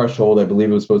certain threshold, I believe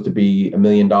it was supposed to be $1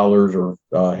 million or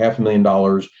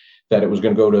 $500,000, that it was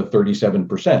going to go to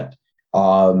 37%.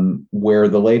 Where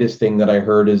the latest thing that I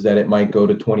heard is that it might go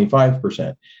to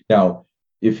 25%. Now,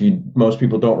 most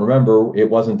people don't remember, it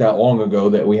wasn't that long ago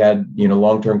that we had,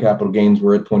 long-term capital gains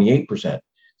were at 28%.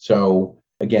 So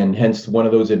again, hence one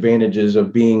of those advantages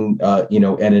of being,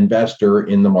 an investor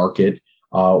in the market,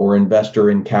 or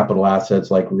investor in capital assets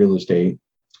like real estate.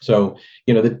 So,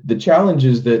 the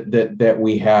challenges that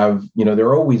we have,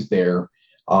 they're always there.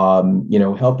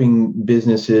 Helping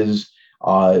businesses,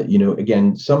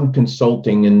 again, some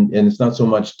consulting, and it's not so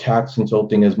much tax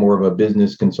consulting as more of a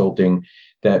business consulting,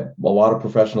 that a lot of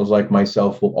professionals like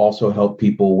myself will also help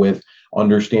people with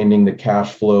understanding the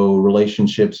cash flow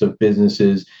relationships of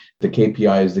businesses, the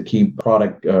KPIs, the key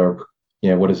product,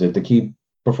 the key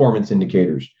performance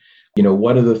indicators.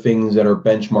 What are the things that are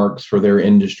benchmarks for their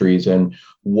industries, and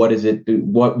what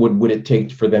would it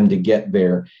take for them to get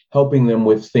there? Helping them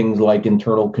with things like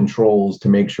internal controls to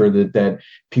make sure that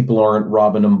people aren't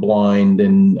robbing them blind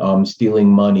and stealing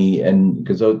money, and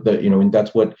because and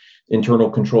that's what internal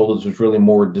controls is really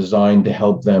more designed to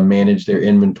help them manage their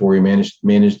inventory, manage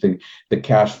the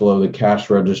cash flow, the cash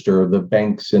register, the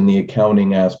banks, and the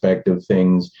accounting aspect of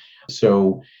things.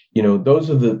 So those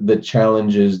are the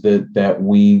challenges that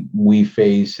we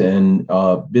face and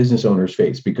business owners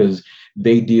face, because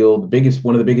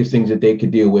one of the biggest things that they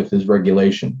could deal with is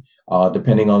regulation,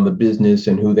 depending on the business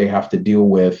and who they have to deal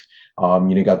with.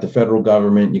 You got the federal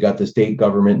government, you got the state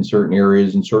government in certain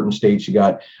areas. In certain states, you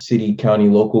got city, county,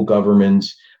 local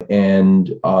governments,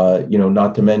 and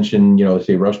not to mention,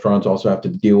 say restaurants also have to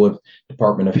deal with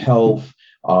Department of Health.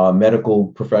 Medical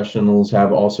professionals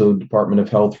have also Department of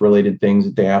Health related things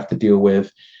that they have to deal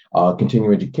with,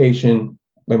 continuing education.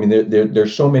 I mean,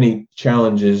 there's so many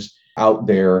challenges out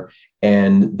there.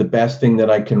 And the best thing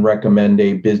that I can recommend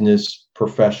a business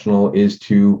professional is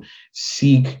to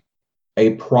seek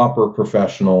a proper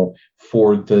professional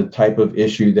for the type of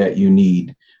issue that you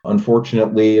need.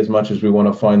 Unfortunately, as much as we want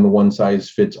to find the one size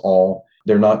fits all,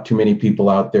 there are not too many people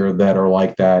out there that are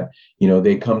like that.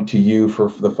 They come to you for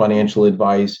the financial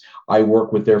advice. I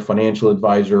work with their financial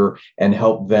advisor and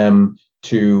help them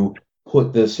to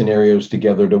put the scenarios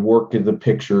together to work in the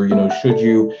picture. Should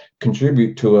you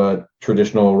contribute to a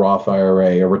traditional Roth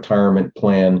IRA, a retirement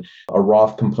plan, a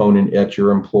Roth component at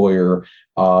your employer?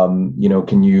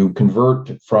 Can you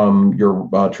convert from your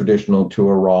traditional to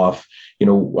a Roth?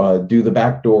 Do the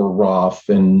backdoor Roth,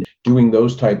 and doing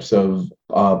those types of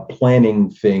planning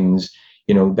things.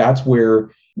 That's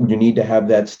where you need to have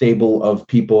that stable of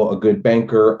people, a good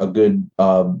banker, a good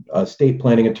estate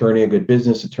planning attorney, a good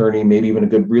business attorney, maybe even a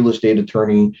good real estate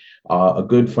attorney, a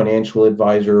good financial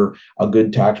advisor, a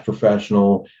good tax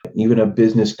professional, even a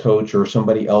business coach or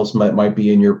somebody else might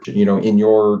be in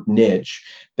your niche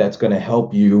that's going to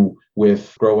help you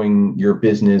with growing your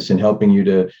business and helping you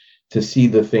to see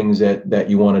the things that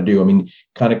you want to do. I mean,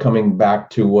 kind of coming back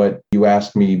to what you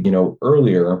asked me,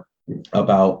 earlier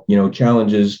about,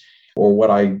 challenges, or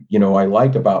what I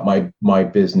like about my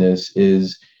business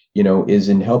is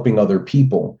in helping other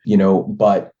people,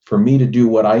 but for me to do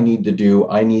what I need to do,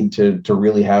 I need to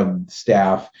really have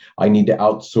staff. I need to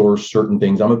outsource certain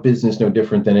things. I'm a business no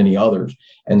different than any others.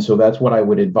 And so that's what I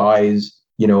would advise,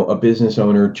 a business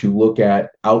owner to look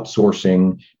at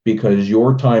outsourcing, because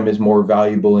your time is more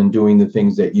valuable in doing the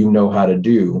things that you know how to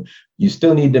do. You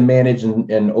still need to manage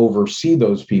and oversee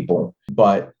those people,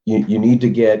 but you need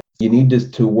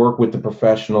to work with the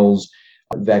professionals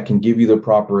that can give you the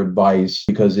proper advice,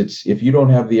 because if you don't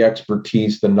have the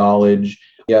expertise, the knowledge,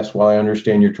 yes, while I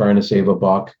understand you're trying to save a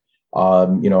buck,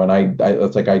 and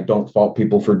I don't fault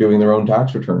people for doing their own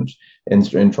tax returns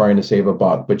and trying to save a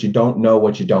buck, but you don't know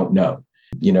what you don't know.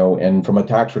 And from a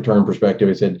tax return perspective,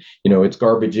 I said, it's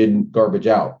garbage in, garbage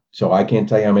out. So I can't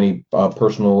tell you how many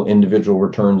personal individual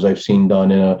returns I've seen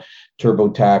done in a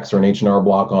TurboTax or an H&R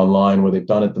Block online, where they've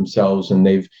done it themselves, and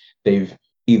they've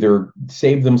either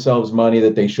saved themselves money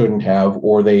that they shouldn't have,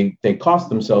 or they cost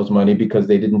themselves money because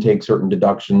they didn't take certain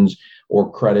deductions or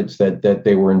credits that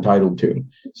they were entitled to.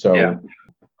 So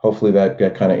hopefully that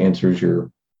kind of answers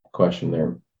your question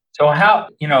there. So how,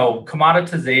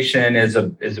 commoditization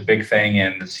is a big thing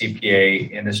in the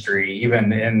CPA industry,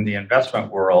 even in the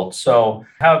investment world. So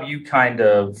how have you kind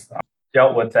of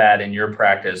dealt with that in your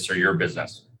practice or your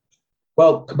business?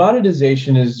 Well,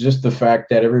 commoditization is just the fact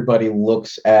that everybody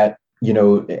looks at,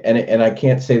 and I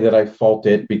can't say that I fault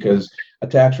it, because a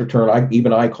tax return,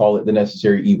 I call it the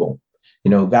necessary evil.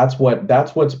 That's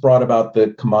what's brought about the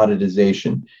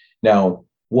commoditization. Now,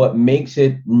 what makes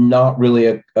it not really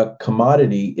a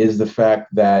commodity is the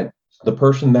fact that the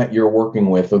person that you're working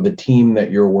with, or the team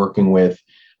that you're working with.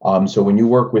 So when you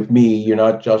work with me, you're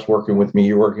not just working with me,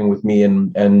 you're working with me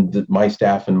and my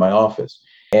staff in my office.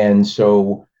 And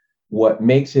so what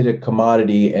makes it a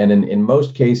commodity, and in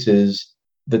most cases,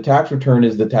 the tax return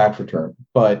is the tax return.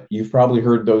 But you've probably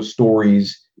heard those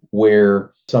stories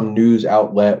where some news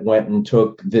outlet went and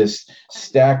took this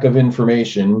stack of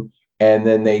information, and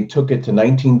then they took it to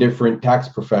 19 different tax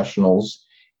professionals,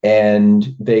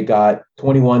 and they got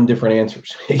 21 different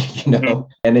answers,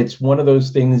 And it's one of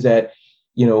those things that,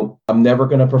 I'm never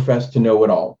going to profess to know it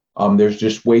all. There's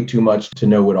just way too much to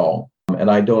know it all. And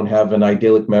I don't have an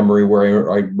idyllic memory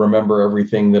where I remember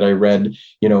everything that I read,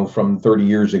 from 30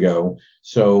 years ago.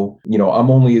 So, I'm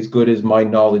only as good as my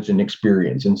knowledge and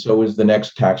experience. And so is the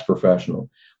next tax professional.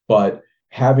 But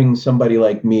having somebody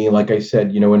like me, like I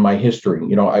said, in my history,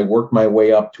 I worked my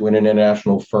way up to an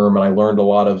international firm, and I learned a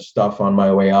lot of stuff on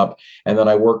my way up. And then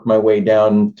I worked my way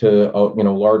down to a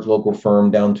large local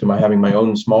firm, down to having my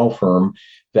own small firm,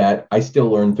 that I still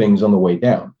learn things on the way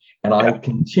down. And I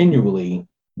continually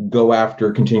go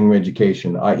after continuing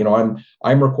education.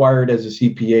 I'm required as a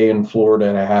CPA in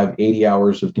Florida to have 80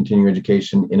 hours of continuing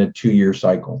education in a 2-year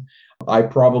cycle. I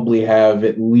probably have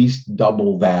at least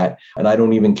double that, and I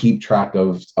don't even keep track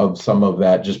of some of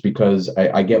that, just because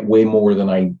I get way more than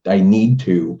I need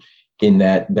to in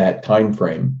that time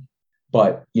frame.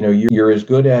 But you're as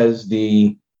good as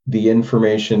the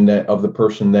information of the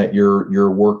person that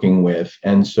you're working with,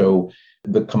 and so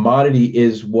the commodity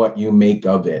is what you make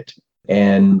of it.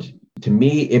 And to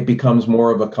me, it becomes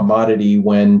more of a commodity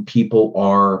when people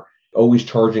are always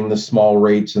charging the small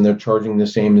rates, and they're charging the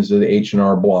same as the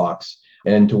H&R Blocks.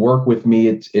 And to work with me,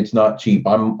 it's not cheap.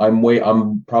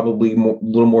 I'm probably a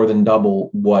little more than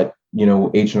double what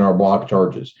H&R Block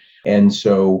charges. And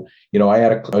so I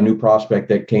had a new prospect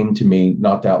that came to me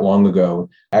not that long ago.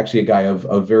 Actually, a guy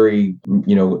of very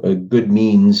a good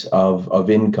means of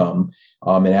income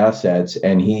and assets,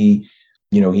 and he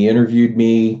interviewed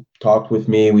me, talked with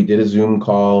me, we did a Zoom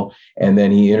call, and then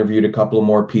he interviewed a couple of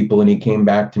more people, and he came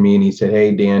back to me and he said,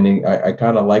 "Hey, Dan, I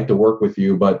kind of like to work with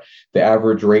you, but the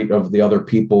average rate of the other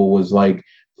people was like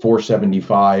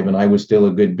 $475, and I was still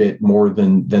a good bit more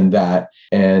than that."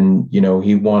 And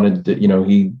he wanted to,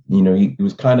 he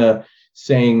was kind of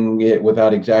saying it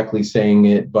without exactly saying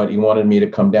it, but he wanted me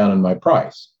to come down in my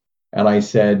price. And I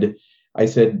said,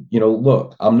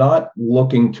 look, I'm not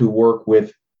looking to work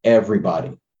with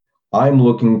everybody. I'm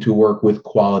looking to work with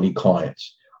quality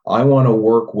clients. I want to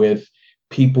work with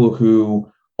people who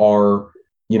are,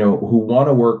 who want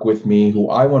to work with me, who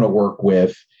I want to work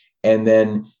with, and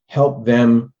then help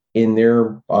them in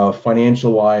their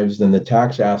financial lives and the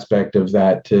tax aspect of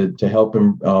that to help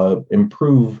them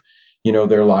improve,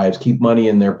 their lives, keep money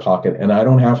in their pocket. And I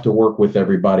don't have to work with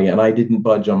everybody, and I didn't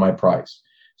budge on my price.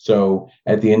 So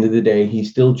at the end of the day, he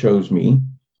still chose me.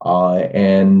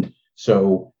 And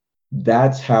so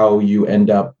that's how you end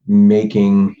up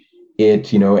making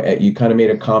it. You kind of made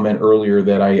a comment earlier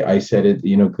that I said it,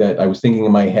 that I was thinking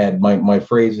in my head. My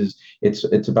phrase is,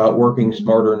 it's about working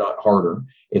smarter, not harder.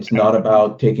 It's not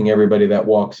about taking everybody that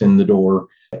walks in the door.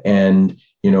 And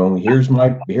here's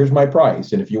my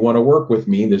price. And if you want to work with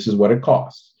me, this is what it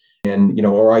costs. And,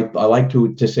 or I like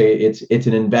to say it's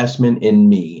an investment in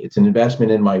me. It's an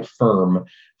investment in my firm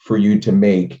for you to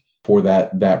make for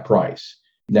that price.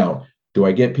 Now, do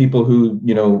I get people who,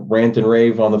 rant and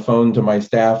rave on the phone to my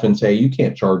staff and say, you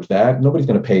can't charge that. Nobody's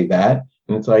going to pay that.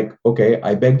 And it's like, okay,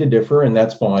 I beg to differ, and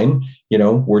that's fine.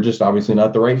 We're just obviously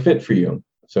not the right fit for you.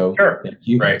 So sure. Thank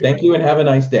you. Right. Thank you, and have a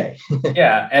nice day.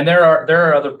 Yeah. And there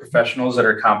are other professionals that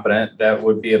are competent that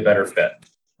would be a better fit.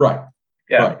 Right.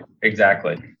 Yeah, right.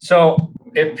 Exactly. So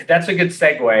if that's a good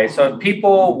segue. So if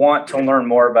people want to learn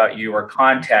more about you or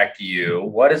contact you,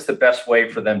 what is the best way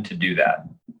for them to do that?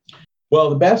 Well,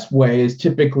 the best way is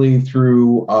typically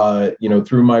through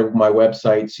through my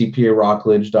website,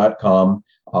 cparockledge.com.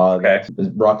 Okay.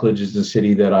 Rockledge is the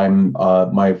city that I'm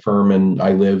my firm and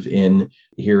I live in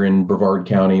here in Brevard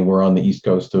County. We're on the east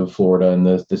coast of Florida and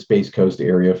the Space Coast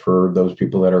area for those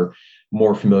people that are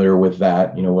more familiar with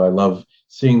that. I love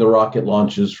seeing the rocket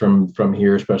launches from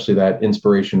here, especially that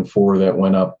Inspiration 4 that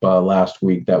went up last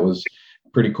week. That was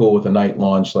pretty cool with a night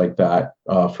launch like that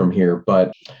from here.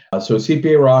 But so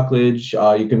CPA Rockledge,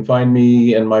 you can find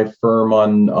me and my firm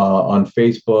on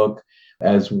Facebook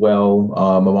as well.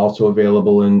 I'm also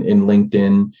available in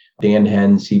LinkedIn. Dan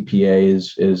Henn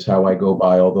CPA is how I go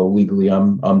by, although legally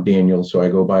I'm Daniel, so I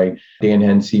go by Dan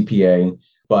Henn CPA.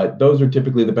 But those are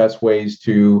typically the best ways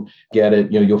to get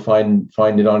it. You'll find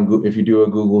it on Google if you do a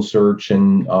Google search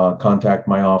and contact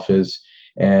my office.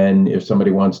 And if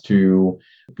somebody wants to,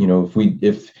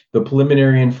 if the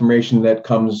preliminary information that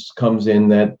comes in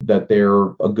that they're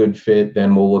a good fit,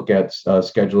 then we'll look at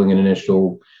scheduling an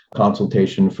initial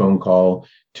consultation phone call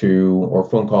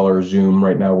or Zoom.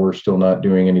 Right now, we're still not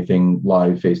doing anything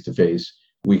live face-to-face.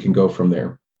 We can go from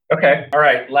there. Okay. All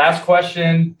right. Last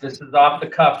question. This is off the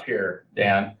cuff here,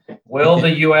 Dan. Will the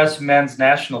U.S. men's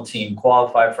national team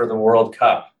qualify for the World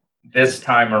Cup this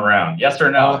time around? Yes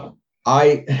or no?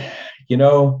 I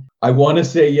want to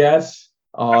say yes.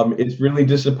 It's really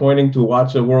disappointing to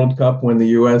watch a World Cup when the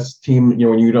U.S. team,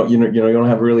 when you don't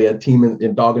have really a team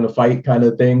in dog in a fight kind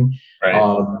of thing. Right.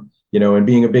 And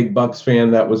being a big Bucks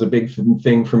fan, that was a big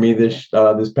thing for me this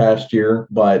past year.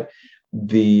 But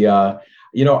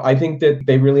I think that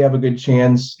they really have a good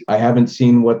chance. I haven't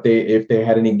seen if they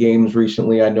had any games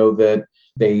recently. I know that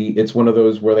it's one of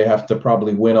those where they have to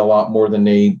probably win a lot more than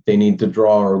they need to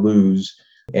draw or lose.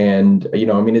 And,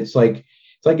 it's like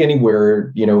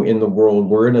anywhere, in the world,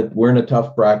 we're in a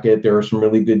tough bracket. There are some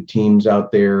really good teams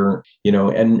out there,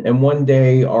 and one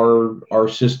day our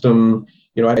system,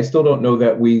 I still don't know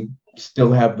that we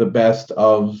still have the best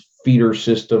of feeder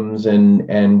systems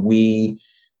and we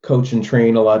coach and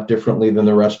train a lot differently than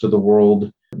the rest of the world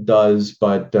does.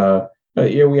 But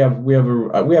we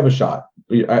have a shot.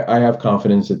 I have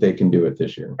confidence that they can do it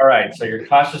this year. All right. So you're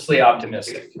cautiously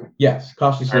optimistic. Yes,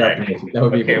 cautiously optimistic. That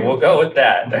would be okay. We'll go with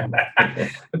that.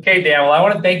 Okay, Dan. Well, I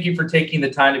want to thank you for taking the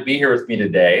time to be here with me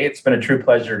today. It's been a true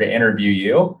pleasure to interview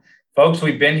you. Folks,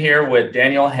 we've been here with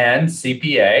Daniel Henn,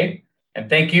 CPA. And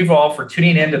thank you all for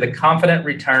tuning in to the Confident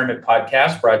Retirement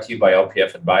Podcast brought to you by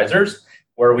LPF Advisors,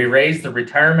 where we raise the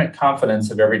retirement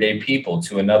confidence of everyday people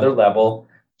to another level,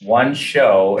 one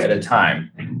show at a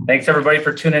time. Thanks, everybody,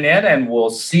 for tuning in, and we'll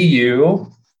see you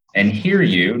and hear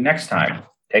you next time.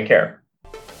 Take care.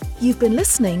 You've been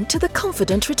listening to the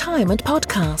Confident Retirement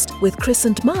Podcast with Chris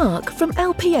and Mark from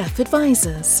LPF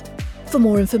Advisors. For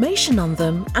more information on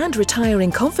them and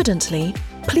retiring confidently,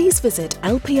 please visit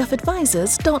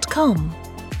lpfadvisors.com.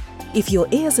 If your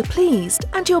ears are pleased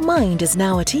and your mind is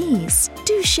now at ease,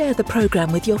 do share the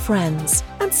program with your friends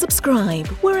and subscribe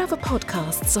wherever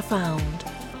podcasts are found.